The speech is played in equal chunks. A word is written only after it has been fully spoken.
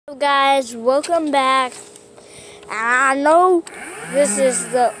Guys, welcome back. I know this is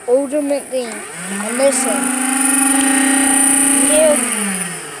the ultimate thing. And listen,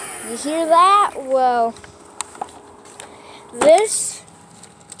 you hear that? Well,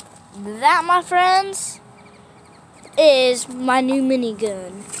 that my friends, is my new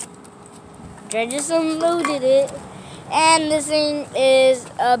minigun. I just unloaded it, and this thing is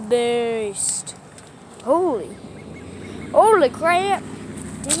a beast. Holy crap!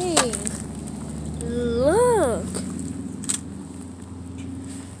 Dang. Look.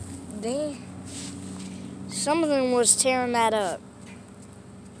 Dang. Something was tearing that up.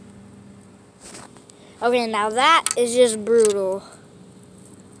 Okay, now that is just brutal.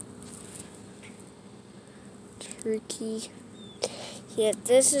 Turkey. Yeah,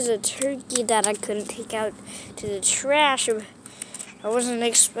 this is a turkey that I couldn't take out to the trash. I wasn't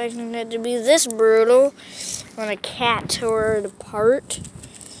expecting it to be this brutal when a cat tore it apart.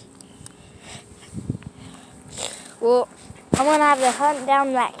 Well, I'm going to have to hunt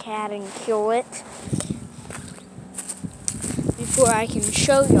down that cat and kill it before I can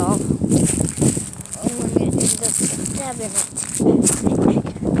show y'all. I'm going to end up stabbing it.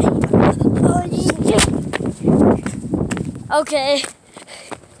 Okay.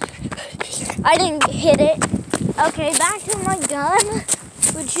 I didn't hit it. Okay, back to my gun,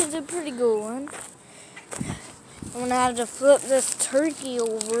 which is a pretty good one. I'm going to have to flip this turkey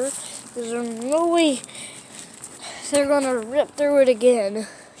over because there's no way they're going to rip through it again.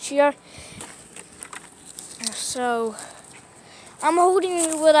 So, I'm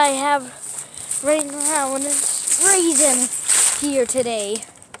holding what I have right now, and it's freezing here today.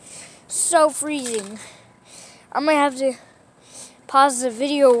 So freezing. I'm going to have to pause the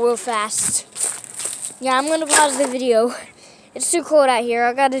video real fast. Yeah, I'm going to pause the video. It's too cold out here.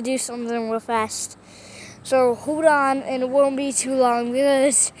 I got to do something real fast. So, hold on, and it won't be too long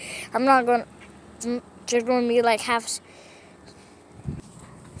because I'm not going to... Just going to be like half.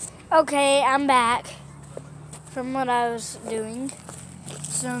 Okay, I'm back from what I was doing.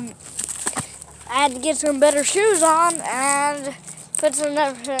 So I had to get some better shoes on and put some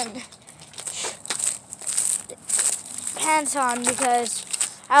different pants on because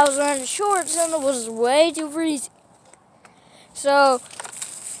I was wearing shorts and it was way too freezing. So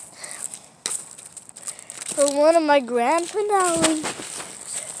for one of my grand finale,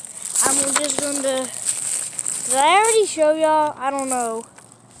 I'm just going to. Did I already show y'all? I don't know.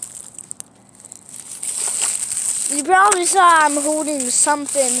 You probably saw I'm holding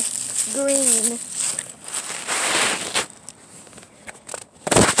something green.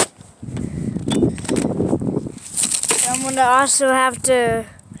 I'm going to also have to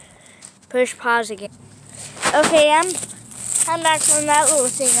push pause again. Okay, I'm back from that little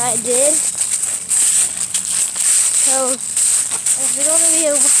thing I did. So, if you're going to be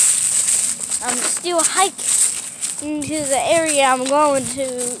able, I'm still hiking into the area I'm going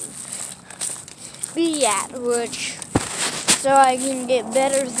to be at, so I can get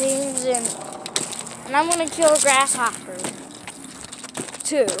better things, and I'm going to kill a grasshopper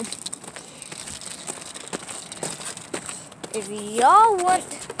too. If y'all want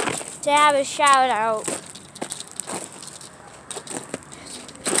to have a shout out,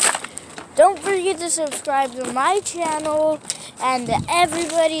 don't forget to subscribe to my channel and to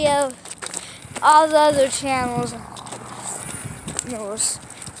everybody of all the other channels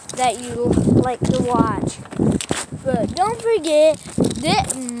that you like to watch. But don't forget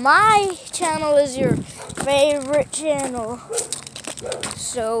that my channel is your favorite channel.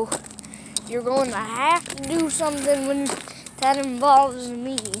 So you're going to have to do something when that involves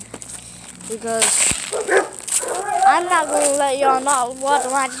me, because I'm not going to let y'all not watch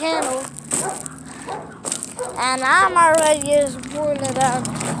my channel. And I'm already disappointed at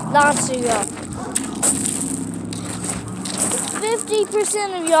lots of y'all.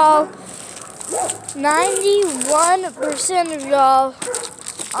 50% of y'all, 91% of y'all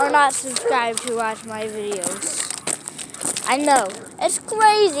are not subscribed to watch my videos. I know, it's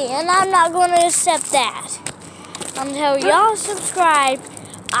crazy, and I'm not going to accept that. Until y'all subscribe,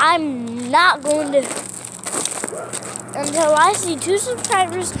 I'm not going to, until I see 2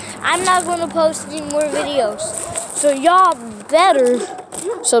 subscribers, I'm not going to post any more videos. So y'all better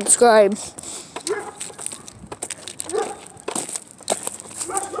subscribe.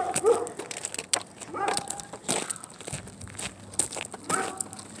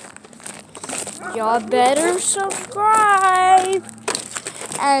 Y'all better subscribe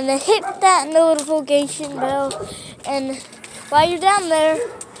and hit that notification bell, and while you're down there,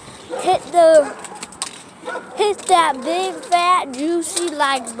 hit that big fat juicy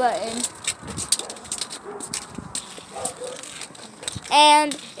like button.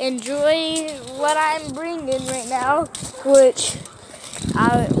 and enjoy what I'm bringing right now, which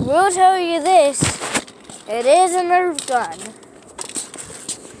I will tell you this, it is a Nerf gun.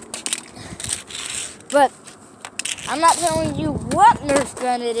 But I'm not telling you what Nerf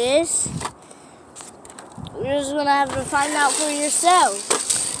gun it is. You're just going to have to find out for yourself.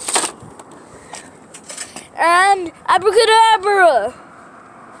 And abracadabra!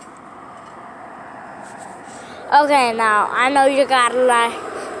 Okay, now, I know you gotta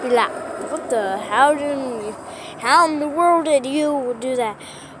be like, what the hell how in the world did you do that?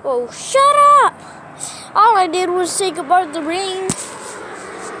 Oh, shut up! All I did was take apart the ring.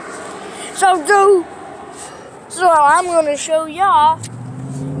 So I'm gonna show y'all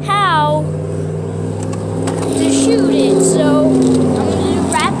how to shoot it. So I'm gonna do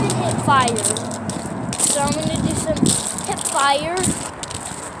rapid hip fire. So I'm gonna do some hip fire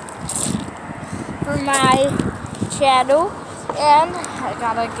for my channel, and I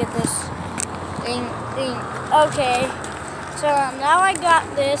gotta get this thing. Okay, so now I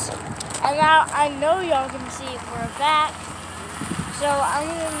got this, and now I know y'all can see it for a fact. So I'm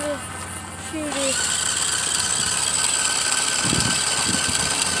gonna shoot it.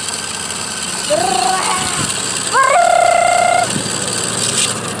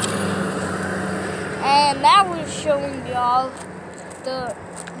 And that was showing y'all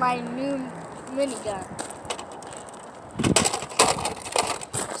my new minigun.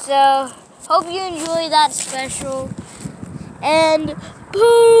 So, hope you enjoy that special, and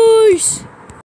peace!